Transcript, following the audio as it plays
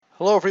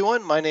Hello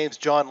everyone, my name is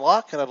John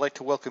Locke and I'd like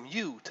to welcome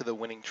you to The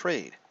Winning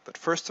Trade. But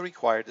first, the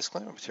required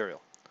disclaimer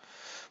material.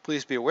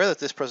 Please be aware that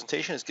this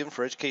presentation is given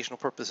for educational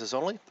purposes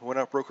only. We're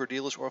not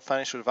broker-dealers or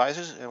financial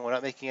advisors, and we're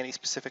not making any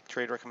specific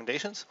trade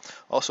recommendations.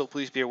 Also,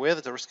 please be aware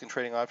that the risk in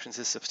trading options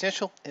is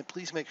substantial, and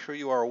please make sure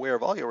you are aware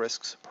of all your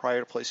risks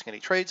prior to placing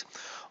any trades.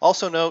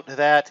 Also note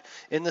that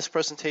in this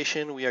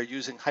presentation, we are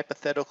using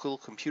hypothetical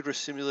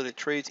computer-simulated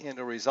trades and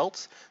or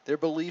results. They're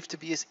believed to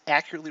be as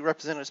accurately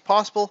represented as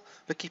possible,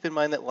 but keep in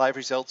mind that live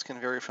results can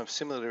vary from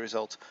simulated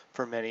results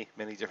for many,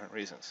 many different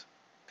reasons.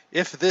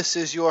 If this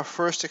is your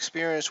first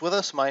experience with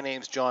us, my name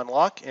is John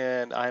Locke,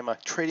 and I'm a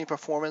trading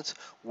performance,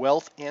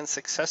 wealth, and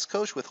success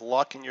coach with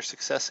Locke in Your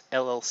Success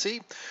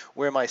LLC,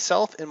 where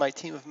myself and my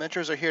team of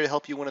mentors are here to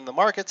help you win in the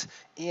markets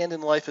and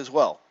in life as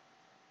well.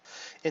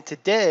 And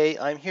today,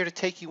 I'm here to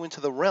take you into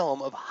the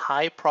realm of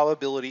high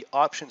probability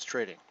options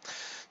trading.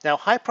 Now,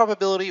 high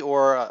probability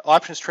or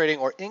options trading,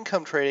 or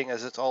income trading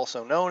as it's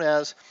also known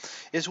as,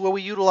 is where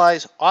we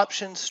utilize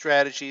option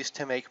strategies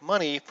to make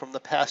money from the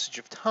passage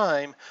of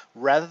time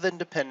rather than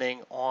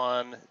depending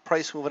on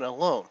price movement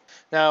alone.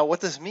 Now,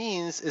 what this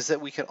means is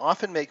that we can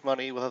often make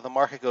money whether the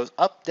market goes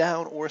up,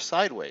 down, or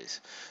sideways.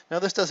 Now,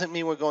 this doesn't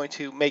mean we're going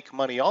to make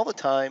money all the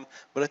time,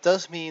 but it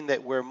does mean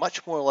that we're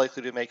much more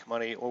likely to make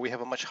money, or we have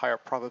a much higher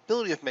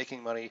probability of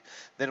making money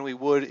than we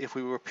would if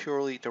we were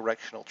purely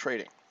directional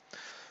trading.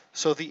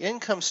 So the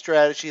income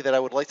strategy that I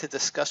would like to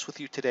discuss with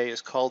you today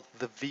is called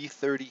the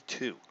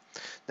V32.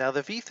 Now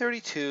the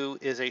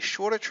V32 is a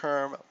shorter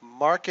term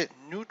market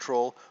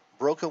neutral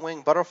broken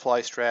wing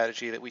butterfly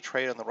strategy that we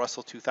trade on the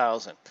Russell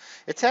 2000.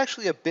 It's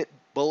actually a bit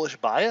bullish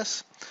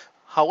bias.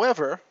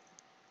 However,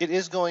 it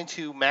is going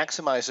to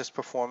maximize this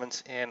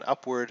performance in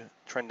upward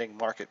trending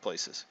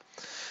marketplaces.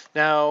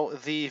 Now,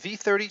 the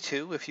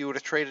V32, if you were to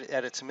trade it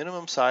at its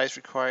minimum size,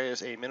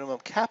 requires a minimum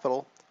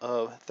capital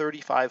of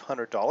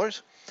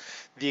 $3,500.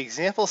 The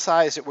example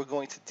size that we're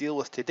going to deal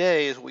with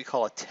today is what we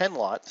call a 10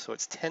 lot, so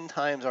it's 10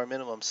 times our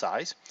minimum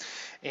size,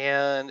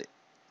 and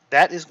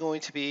that is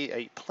going to be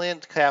a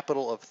planned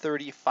capital of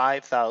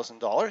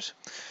 $35,000.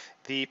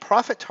 The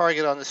profit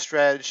target on this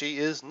strategy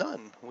is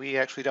none. We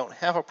actually don't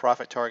have a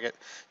profit target.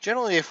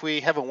 Generally, if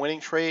we have a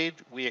winning trade,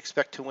 we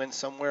expect to win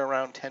somewhere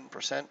around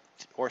 10%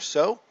 or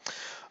so.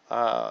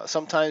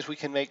 Sometimes we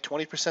can make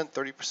 20%,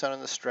 30% on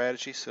this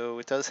strategy, so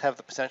it does have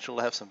the potential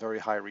to have some very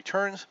high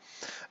returns.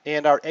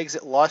 And our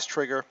exit loss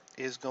trigger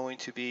is going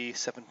to be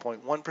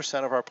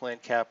 7.1% of our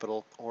planned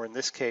capital, or in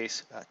this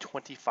case,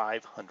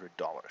 $2,500.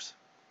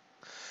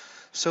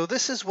 So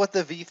this is what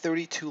the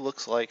V32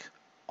 looks like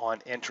on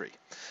entry.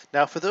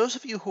 Now, for those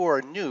of you who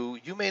are new,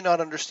 you may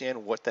not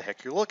understand what the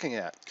heck you're looking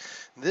at.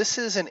 This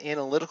is an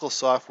analytical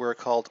software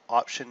called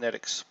OptionNet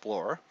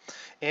Explorer,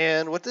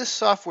 and what this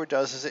software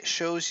does is it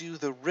shows you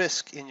the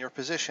risk in your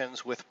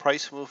positions with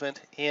price movement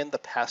and the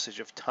passage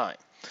of time.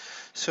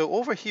 So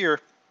over here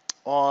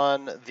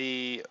on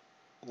the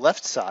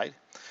left side,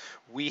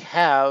 we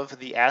have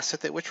the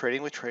asset that we're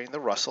trading the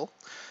Russell.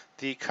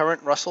 The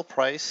current Russell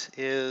price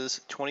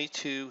is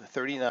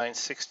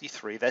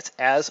 2239.63. That's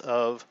as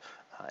of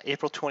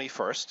April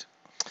 21st,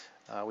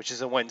 which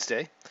is a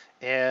Wednesday.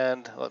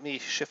 And let me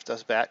shift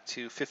us back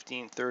to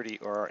 1530,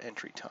 or our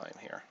entry time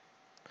here.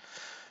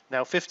 Now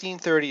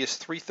 1530 is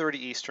 3:30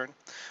 Eastern.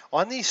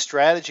 On these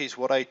strategies,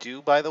 what I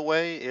do, by the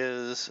way,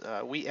 is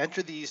we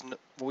enter these what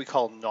we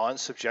call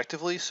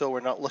non-subjectively. So we're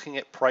not looking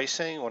at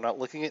pricing, we're not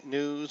looking at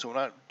news, we're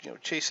not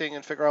chasing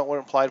and figuring out what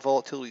implied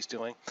volatility is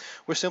doing.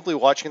 We're simply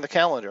watching the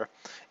calendar.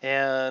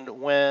 And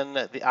when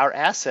our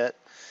asset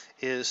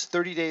is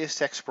 30 days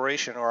to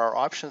expiration, or our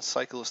option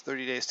cycle is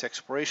 30 days to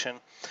expiration,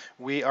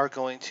 we are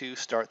going to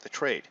start the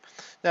trade.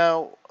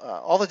 Now,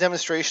 all the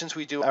demonstrations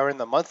we do are in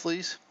the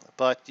monthlies,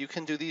 but you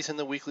can do these in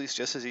the weeklies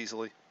just as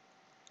easily.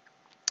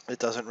 It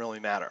doesn't really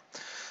matter.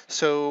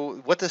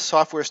 So what this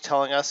software is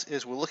telling us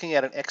is we're looking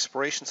at an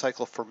expiration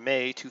cycle for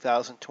May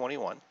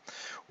 2021.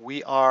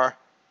 We are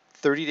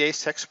 30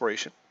 days to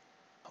expiration.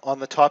 On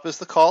the top is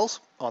the calls,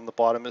 on the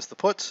bottom is the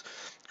puts.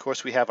 Of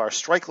course, we have our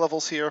strike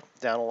levels here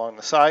down along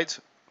the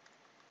sides.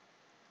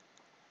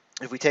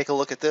 If we take a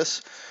look at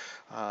this,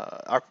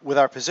 with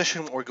our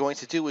position, what we're going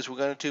to do is we're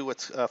going to do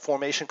what's a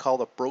formation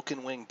called a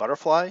broken wing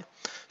butterfly.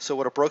 So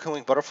what a broken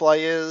wing butterfly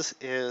is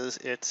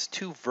it's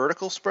two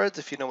vertical spreads,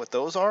 if you know what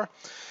those are,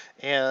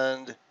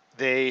 and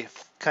they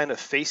kind of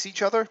face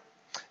each other,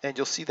 and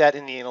you'll see that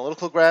in the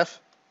analytical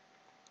graph,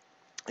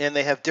 and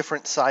they have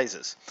different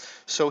sizes.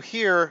 So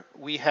here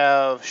we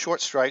have short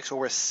strikes, or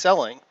we're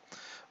selling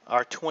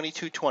our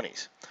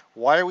 2220s.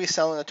 Why are we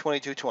selling the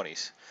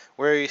 2220s?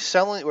 We're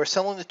selling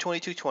the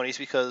 2220s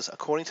because,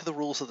 according to the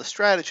rules of the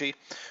strategy,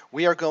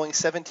 we are going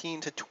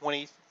 17 to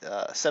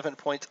 27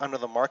 points under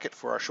the market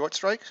for our short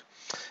strikes,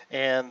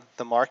 and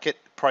the market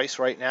price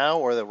right now,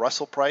 or the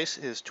Russell price,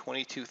 is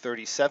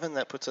 2237.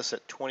 That puts us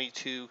at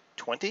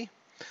 2220.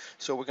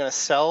 So we're going to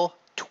sell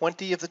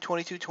 20 of the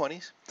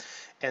 2220s,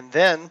 and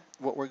then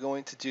what we're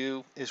going to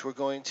do is we're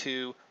going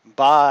to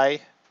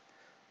buy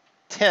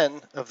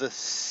 10 of the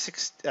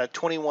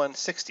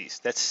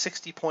 2160s. That's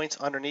 60 points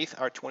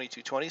underneath our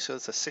 2220, so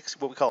it's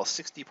what we call a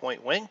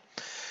 60-point wing.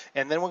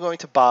 And then we're going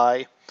to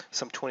buy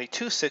some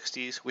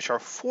 2260s, which are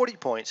 40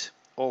 points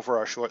over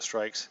our short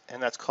strikes,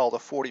 and that's called a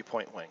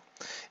 40-point wing.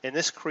 And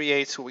this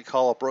creates what we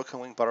call a broken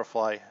wing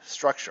butterfly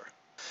structure.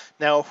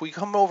 Now, if we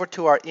come over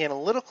to our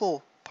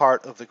analytical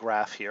part of the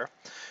graph here,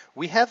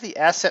 we have the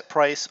asset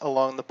price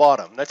along the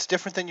bottom. That's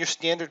different than your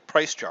standard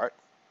price chart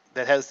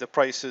that has the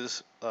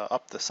prices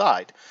up the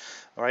side.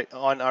 All right,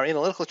 on our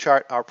analytical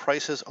chart, our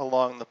prices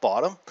along the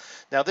bottom.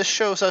 Now this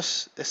shows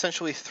us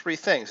essentially three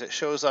things. It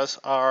shows us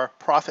our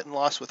profit and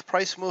loss with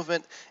price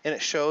movement, and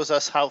it shows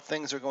us how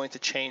things are going to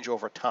change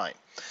over time.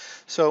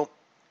 So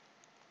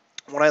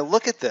when I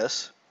look at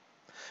this,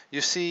 you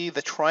see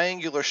the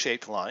triangular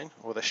shaped line,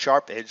 or the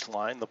sharp edged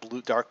line, the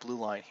blue, dark blue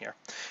line here.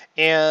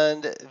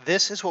 And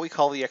this is what we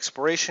call the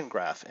expiration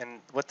graph. And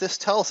what this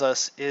tells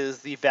us is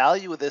the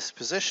value of this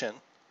position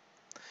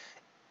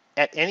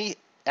at any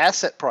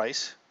asset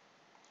price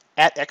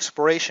at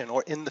expiration,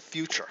 or in the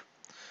future,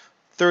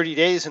 30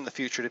 days in the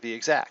future to be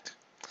exact.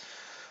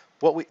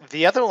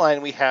 The other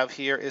line we have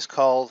here is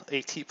called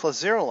a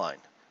T+0 line.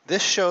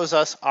 This shows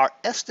us our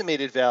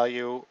estimated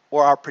value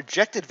or our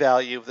projected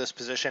value of this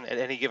position at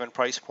any given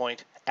price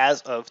point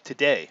as of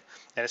today.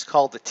 And it's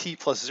called the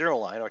T+0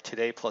 line, or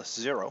today plus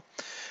 0.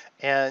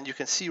 And you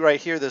can see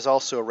right here there's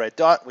also a red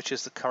dot, which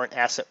is the current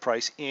asset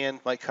price and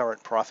my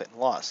current profit and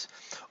loss.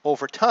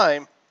 Over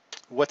time,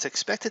 what's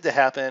expected to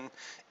happen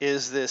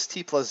is this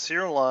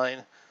T+0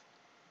 line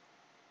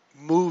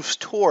moves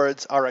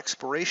towards our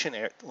expiration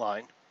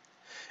line,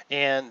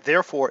 and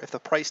therefore if the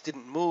price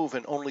didn't move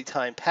and only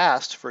time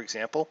passed, for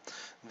example,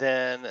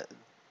 then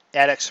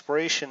at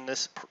expiration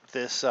this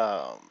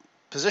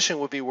position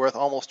would be worth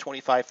almost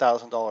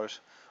 $25,000,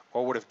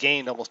 or would have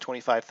gained almost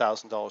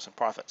 $25,000 in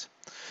profits.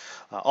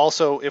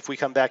 Also, if we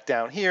come back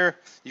down here,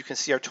 you can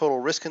see our total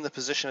risk in the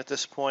position at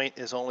this point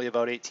is only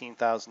about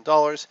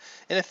 $18,000.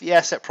 And if the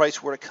asset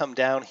price were to come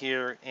down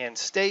here and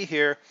stay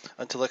here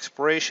until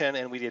expiration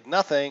and we did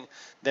nothing,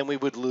 then we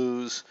would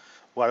lose,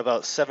 what,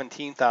 about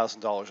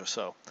 $17,000 or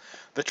so.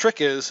 The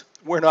trick is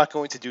we're not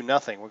going to do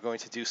nothing. We're going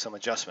to do some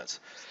adjustments.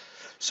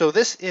 So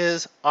this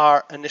is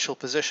our initial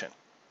position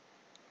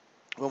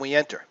when we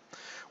enter.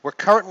 We're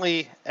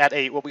currently at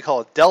what we call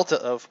a delta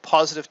of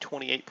positive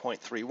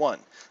 28.31.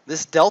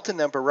 This delta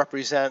number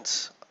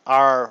represents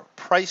our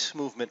price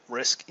movement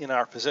risk in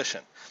our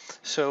position.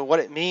 So what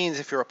it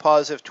means if you're a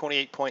positive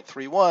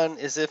 28.31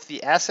 is if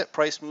the asset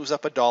price moves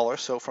up $1,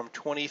 so from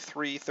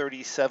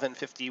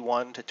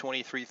 23.3751 to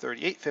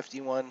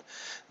 23.3851,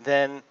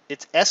 then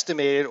it's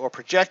estimated or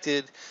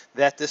projected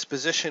that this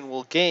position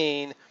will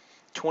gain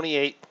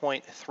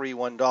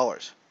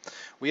 $28.31.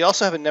 We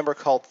also have a number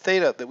called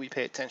theta that we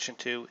pay attention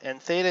to,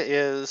 and theta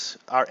is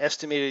our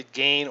estimated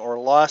gain or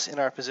loss in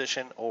our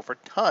position over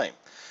time.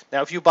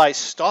 Now, if you buy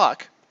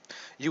stock,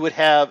 you would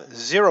have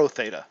 0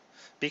 theta,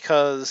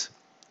 because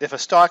if a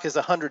stock is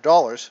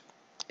 $100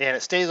 and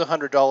it stays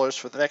 $100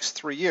 for the next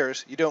 3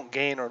 years, you don't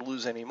gain or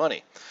lose any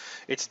money.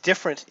 It's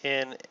different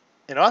in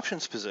an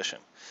options position.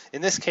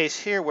 In this case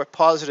here, we're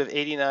positive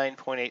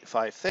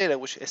 89.85 theta,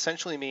 which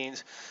essentially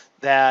means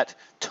that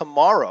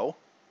tomorrow,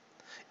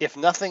 if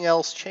nothing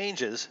else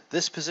changes,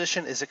 this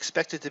position is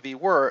expected to be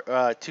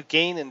to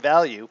gain in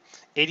value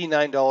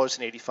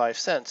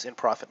 $89.85 in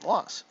profit and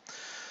loss.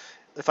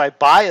 If I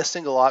buy a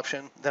single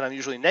option, then I'm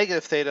usually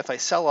negative theta. If I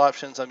sell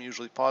options, I'm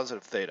usually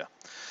positive theta.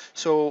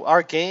 So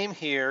our game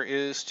here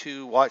is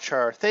to watch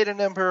our theta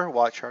number,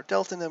 watch our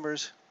delta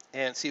numbers,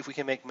 and see if we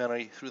can make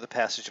money through the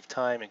passage of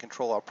time and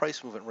control our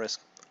price movement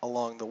risk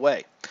along the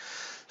way.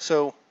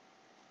 So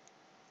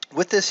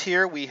with this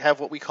here, we have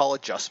what we call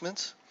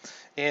adjustments.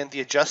 And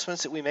the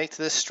adjustments that we make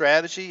to this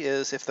strategy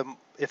is if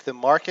the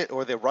market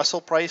or the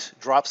Russell price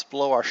drops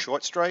below our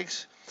short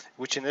strikes,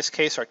 which in this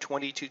case are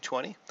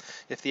 22.20,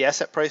 if the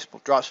asset price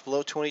drops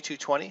below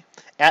 22.20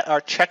 at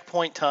our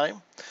checkpoint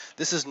time,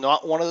 this is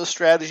not one of those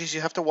strategies you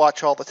have to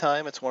watch all the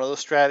time. It's one of those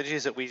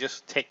strategies that we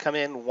just come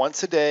in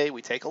once a day,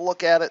 we take a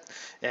look at it,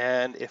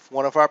 and if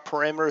one of our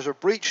parameters are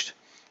breached,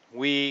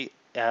 we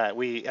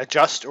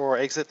adjust or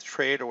exit the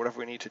trade or whatever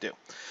we need to do.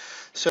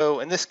 So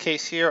in this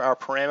case here, our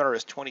parameter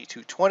is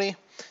 22.20.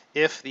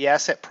 If the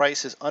asset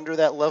price is under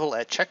that level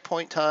at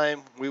checkpoint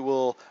time, we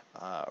will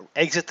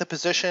exit the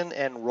position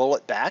and roll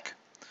it back.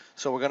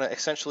 So we're going to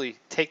essentially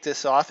take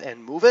this off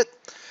and move it.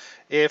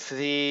 If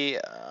the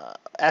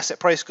asset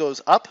price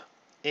goes up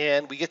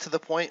and we get to the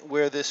point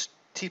where this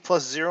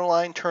T+0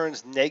 line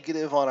turns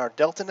negative on our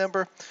delta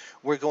number,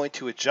 we're going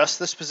to adjust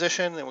this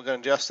position, and we're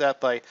going to adjust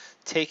that by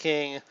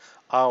taking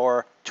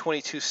our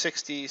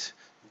 2260s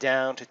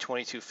down to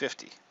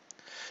 2250.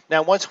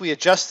 Now, once we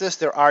adjust this,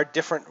 there are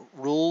different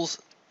rules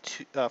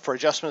for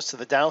adjustments to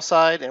the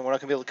downside, and we're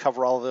not going to be able to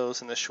cover all of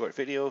those in this short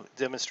video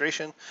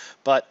demonstration,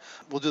 but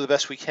we'll do the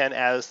best we can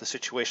as the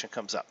situation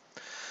comes up.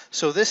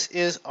 So this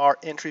is our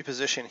entry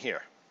position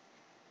here.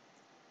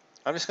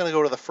 I'm just going to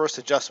go to the first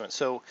adjustment.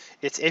 So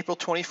it's April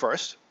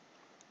 21st,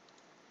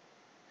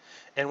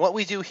 And what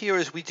we do here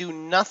is we do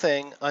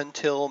nothing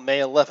until May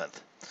 11th.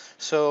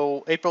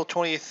 So April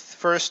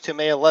 21st to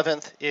May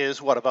 11th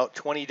is what, about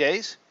 20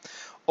 days?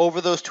 Over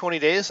those 20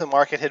 days, the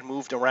market had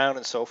moved around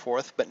and so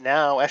forth. But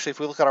now, actually, if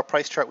we look at our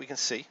price chart, we can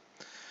see.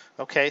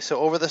 Okay, so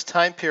over this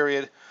time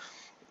period,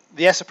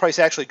 the asset price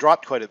actually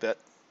dropped quite a bit.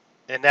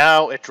 And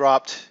now it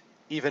dropped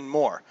even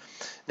more.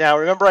 Now,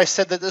 remember I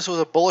said that this was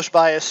a bullish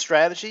bias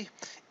strategy?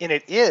 And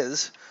it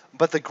is.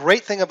 But the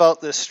great thing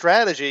about this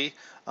strategy,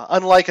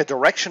 unlike a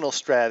directional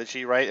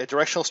strategy, right? A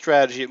directional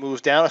strategy, it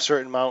moves down a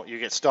certain amount, you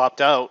get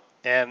stopped out,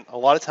 and a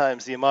lot of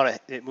times the amount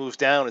it moves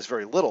down is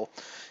very little.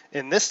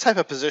 In this type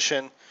of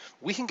position,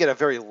 we can get a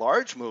very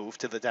large move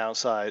to the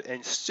downside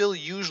and still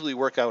usually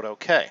work out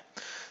okay.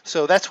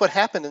 So that's what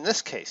happened in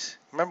this case.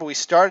 Remember, we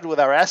started with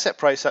our asset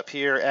price up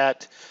here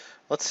at,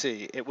 let's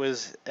see, it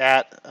was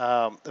at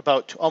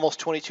about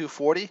almost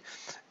 22.40.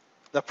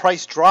 The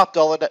price dropped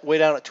all the way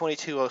down at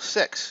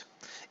 22.06.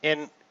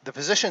 And the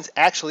position's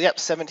actually up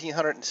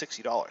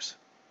 $1,760.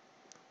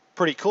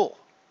 Pretty cool.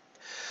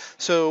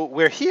 So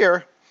we're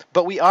here,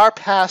 but we are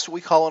past what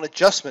we call an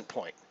adjustment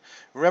point.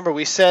 Remember,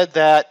 we said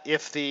that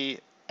if the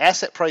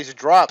asset price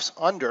drops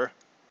under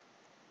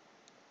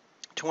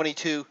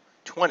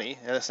 22.20,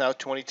 and it's now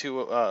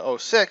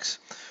 22.06,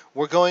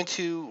 we're going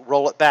to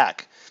roll it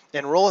back.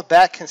 And roll it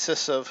back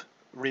consists of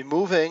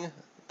removing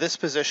this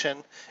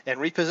position and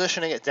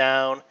repositioning it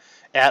down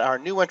at our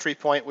new entry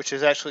point, which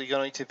is actually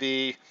going to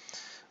be,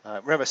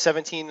 remember,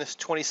 17 is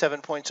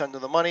 27 points under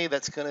the money.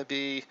 That's going to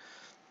be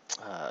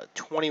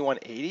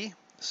 21.80.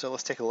 So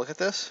let's take a look at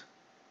this.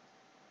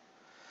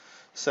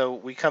 So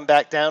we come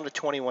back down to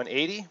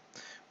 21.80.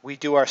 We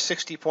do our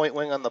 60-point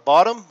wing on the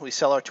bottom. We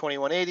sell our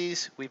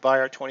 21.80s. We buy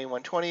our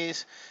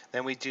 21.20s.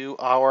 Then we do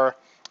our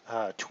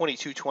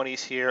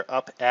 22.20s here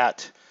up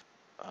at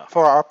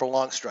for our upper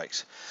long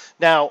strikes.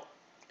 Now,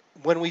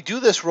 when we do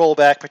this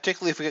rollback,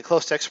 particularly if we get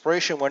close to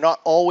expiration, we're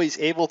not always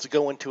able to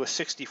go into a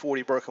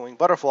 60-40 broken wing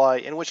butterfly,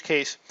 in which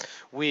case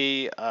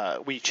we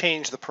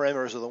change the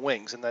parameters of the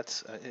wings, and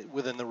that's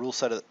within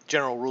the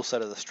general rule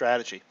set of the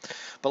strategy.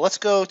 But let's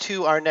go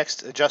to our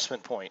next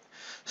adjustment point.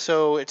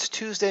 So it's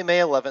Tuesday, May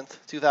 11th,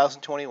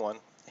 2021,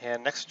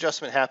 and next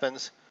adjustment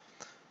happens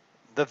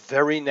the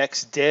very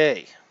next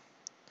day.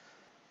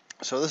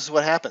 So this is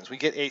what happens. We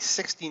get a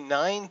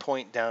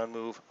 69-point down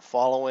move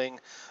following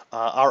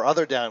our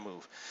other down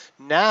move.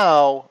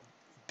 Now,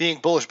 being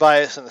bullish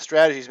bias in the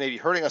strategies may be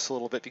hurting us a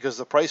little bit because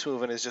the price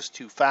movement is just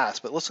too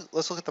fast. But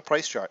let's look at the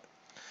price chart.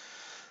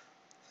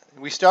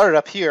 We started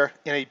up here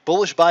in a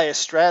bullish bias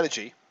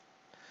strategy.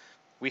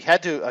 We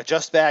had to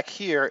adjust back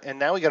here, and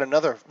now we got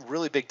another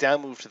really big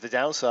down move to the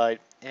downside.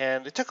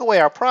 And it took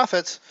away our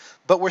profits,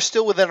 but we're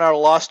still within our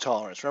loss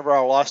tolerance. Remember,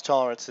 our loss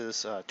tolerance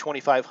is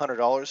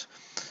 $2,500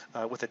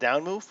 with a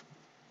down move.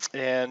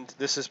 And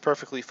this is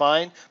perfectly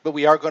fine, but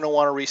we are going to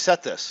want to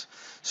reset this.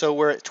 So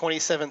we're at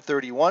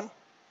 27.31.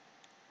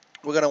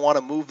 We're going to want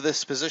to move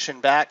this position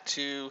back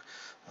to,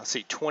 let's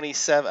see,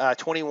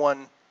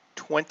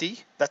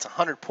 21.20. That's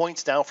 100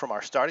 points down from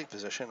our starting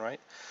position,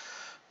 right?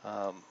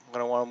 I'm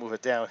going to want to move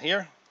it down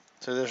here.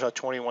 So there's our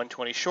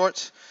 21.20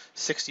 shorts,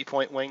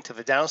 60-point wing to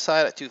the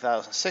downside at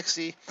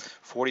 2,060,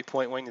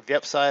 40-point wing to the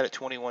upside at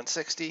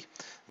 21.60.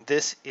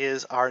 This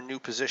is our new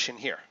position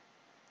here.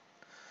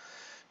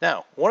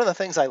 Now, one of the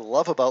things I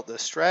love about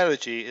this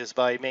strategy is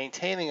by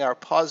maintaining our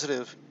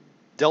positive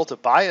delta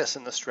bias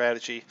in the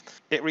strategy,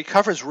 it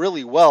recovers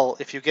really well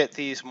if you get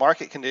these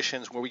market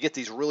conditions where we get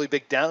these really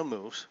big down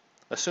moves.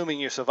 Assuming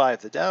you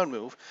survive the down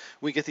move,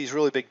 we get these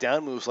really big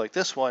down moves like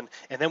this one,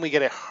 and then we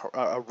get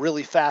a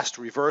really fast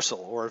reversal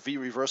or a V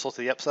reversal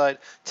to the upside.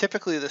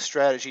 Typically, this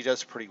strategy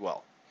does pretty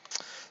well.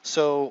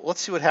 So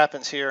let's see what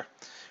happens here.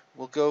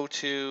 We'll go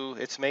to,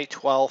 it's May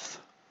 12th,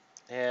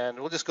 and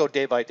we'll just go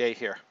day by day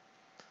here.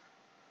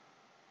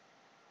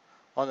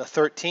 On the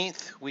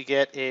 13th, we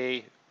get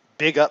a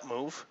big up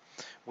move.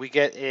 We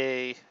get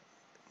a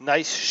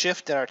nice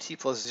shift in our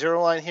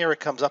T+0 line here. It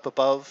comes up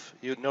above.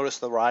 You notice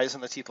the rise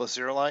in the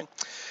T+0 line.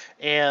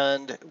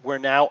 And we're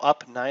now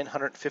up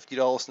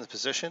 $950 in the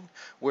position.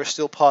 We're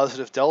still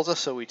positive delta,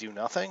 so we do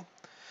nothing.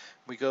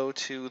 We go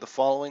to the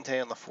following day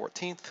on the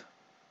 14th.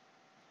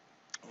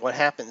 What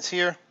happens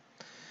here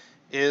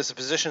is the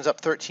position's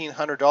up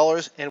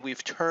 $1,300, and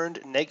we've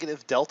turned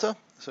negative delta.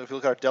 So if you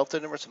look at our delta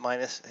number, it's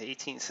minus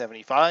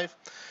 1875.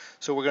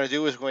 So what we're going to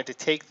do is we're going to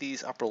take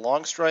these upper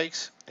long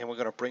strikes, and we're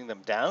going to bring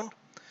them down.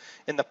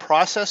 In the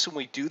process, when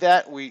we do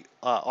that, we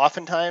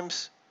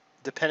oftentimes,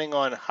 depending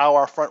on how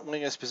our front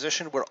wing is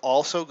positioned, we're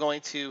also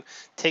going to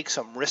take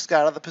some risk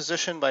out of the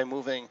position by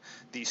moving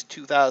these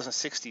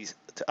 2060s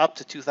up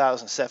to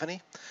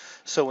 2070.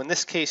 So in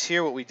this case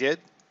here, what we did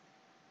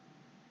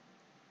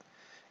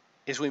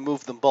is we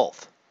moved them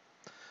both.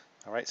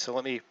 All right, so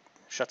let me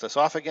shut this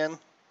off again.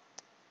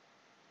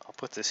 I'll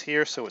put this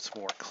here so it's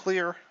more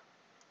clear.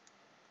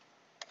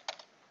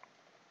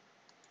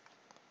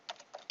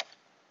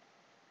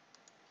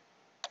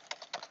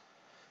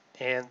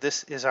 And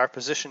this is our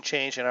position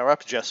change and our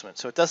up adjustment.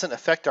 So it doesn't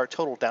affect our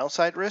total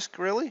downside risk,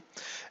 really.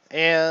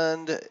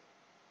 And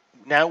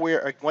now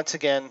we're, once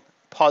again,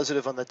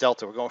 positive on the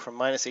delta. We're going from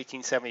minus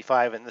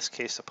 1875 in this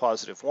case to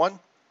positive 1.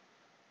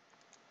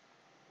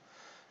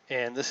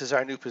 And this is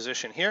our new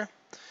position here.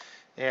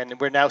 And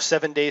we're now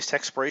 7 days to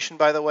expiration,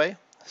 by the way.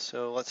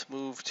 So let's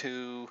move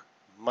to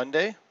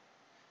Monday.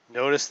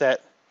 Notice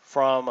that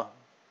from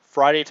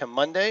Friday to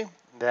Monday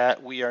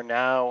that we are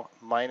now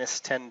minus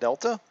 10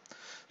 delta.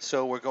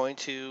 So we're going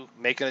to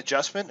make an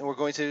adjustment and we're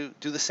going to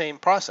do the same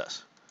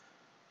process.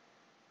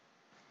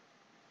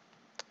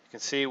 You can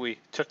see we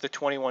took the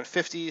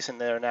 2150s and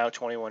they're now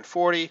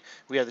 2140.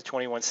 We have the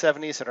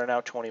 2170s that are now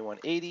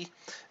 2180.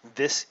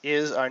 This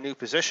is our new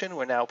position.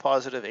 We're now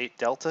positive 8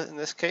 delta in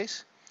this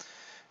case.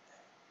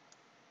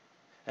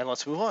 And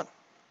let's move on.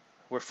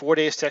 We're 4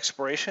 days to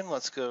expiration.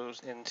 Let's go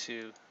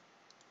into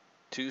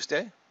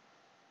Tuesday.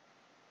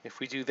 If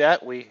we do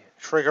that, we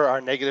trigger our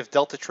negative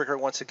delta trigger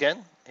once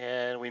again,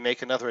 and we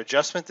make another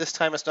adjustment. This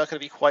time it's not going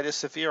to be quite as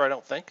severe, I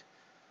don't think.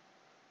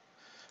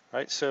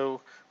 Right,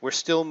 so we're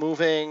still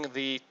moving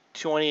the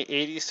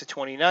 2080s to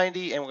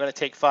 2090, and we're going to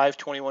take 5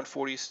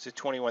 2140s to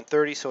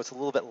 2130, so it's a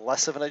little bit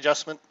less of an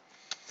adjustment.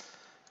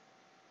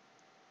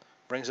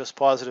 Brings us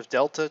positive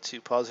delta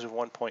to positive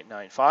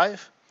 1.95,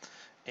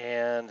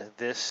 and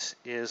this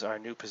is our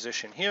new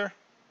position here.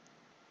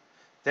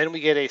 Then we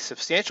get a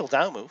substantial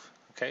down move.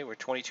 Okay, we're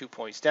 22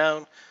 points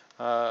down.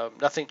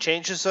 Nothing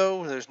changes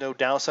though. There's no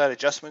downside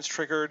adjustments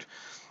triggered.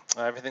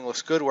 Everything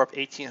looks good. We're up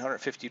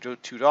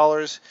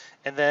 $1,852.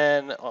 And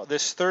then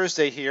this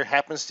Thursday here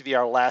happens to be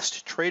our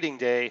last trading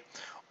day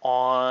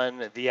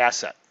on the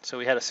asset. So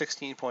we had a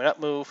 16-point up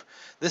move.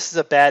 This is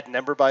a bad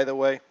number, by the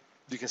way.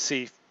 You can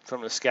see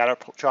from the scatter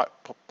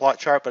plot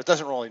chart, but it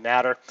doesn't really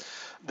matter.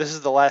 This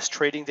is the last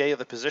trading day of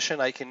the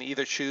position. I can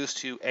either choose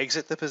to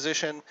exit the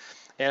position,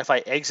 and if I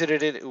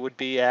exited it, it would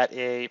be at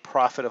a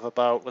profit of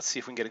about, let's see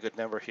if we can get a good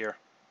number here.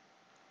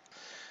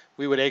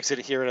 We would exit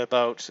it here at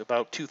about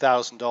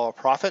 $2,000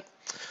 profit.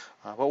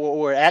 But what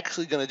we're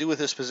actually going to do with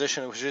this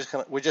position is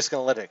we're just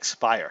going to let it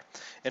expire.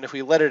 And if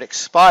we let it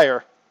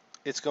expire,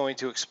 it's going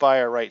to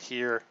expire right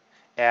here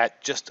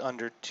at just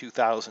under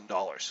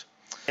 $2,000.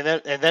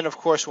 And then, of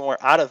course, when we're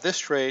out of this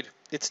trade,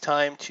 it's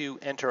time to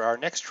enter our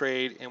next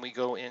trade, and we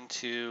go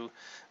into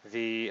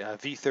the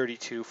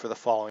V32 for the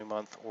following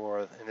month,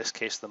 or in this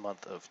case, the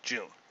month of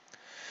June.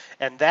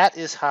 And that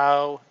is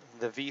how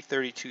the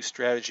V32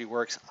 strategy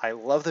works. I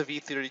love the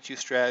V32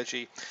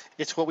 strategy.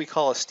 It's what we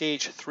call a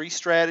stage 3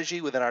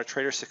 strategy within our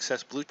Trader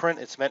Success Blueprint.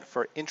 It's meant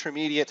for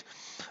intermediate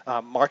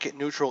market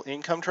neutral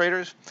income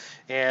traders,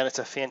 and it's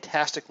a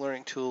fantastic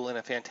learning tool and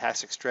a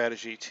fantastic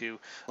strategy to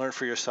learn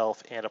for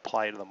yourself and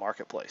apply to the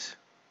marketplace.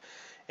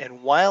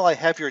 And while I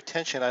have your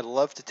attention, I'd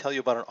love to tell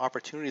you about an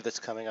opportunity that's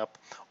coming up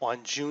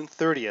on June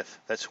 30th.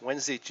 That's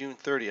Wednesday, June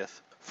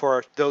 30th.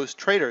 For those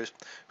traders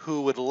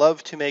who would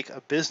love to make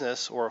a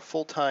business or a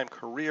full-time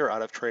career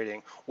out of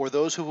trading, or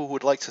those who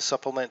would like to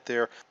supplement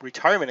their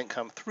retirement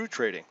income through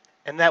trading.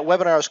 And that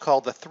webinar is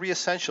called The 3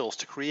 Essentials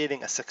to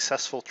Creating a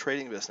Successful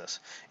Trading Business.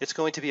 It's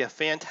going to be a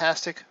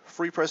fantastic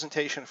free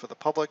presentation for the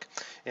public.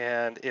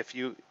 And if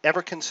you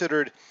ever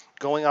considered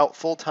going out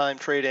full-time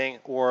trading,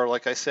 or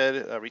like I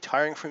said,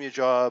 retiring from your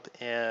job,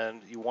 and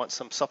you want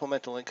some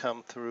supplemental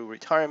income through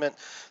retirement,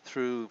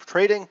 through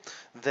trading,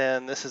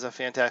 then this is a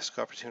fantastic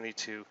opportunity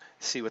to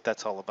see what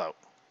that's all about.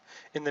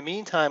 In the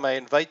meantime, I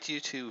invite you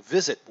to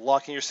visit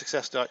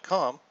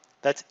LockinYourSuccess.com.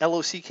 That's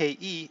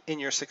LOCKE in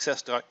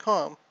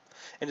yoursuccess.com.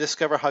 And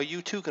discover how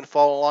you too can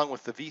follow along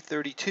with the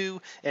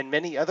V32 and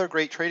many other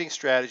great trading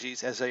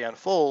strategies as they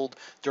unfold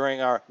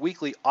during our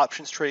weekly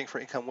Options Trading for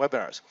Income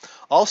webinars.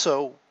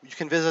 Also, you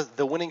can visit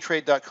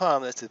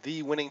thewinningtrade.com, that's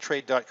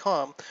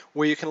thewinningtrade.com,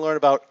 where you can learn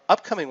about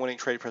upcoming winning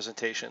trade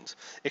presentations,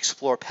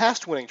 explore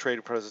past winning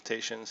trade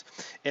presentations,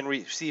 and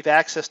receive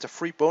access to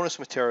free bonus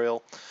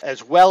material,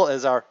 as well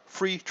as our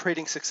free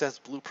Trading Success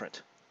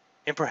Blueprint.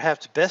 And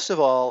perhaps best of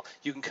all,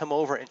 you can come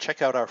over and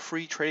check out our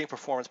free Trading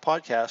Performance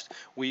podcast,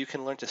 where you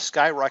can learn to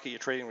skyrocket your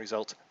trading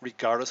results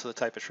regardless of the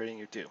type of trading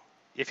you do.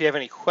 If you have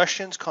any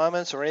questions,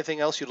 comments, or anything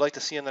else you'd like to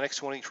see in the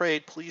next winning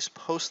trade, please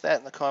post that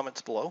in the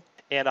comments below,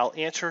 and I'll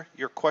answer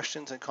your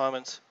questions and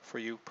comments for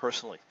you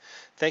personally.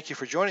 Thank you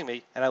for joining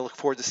me, and I look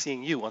forward to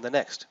seeing you on the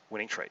next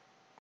winning trade.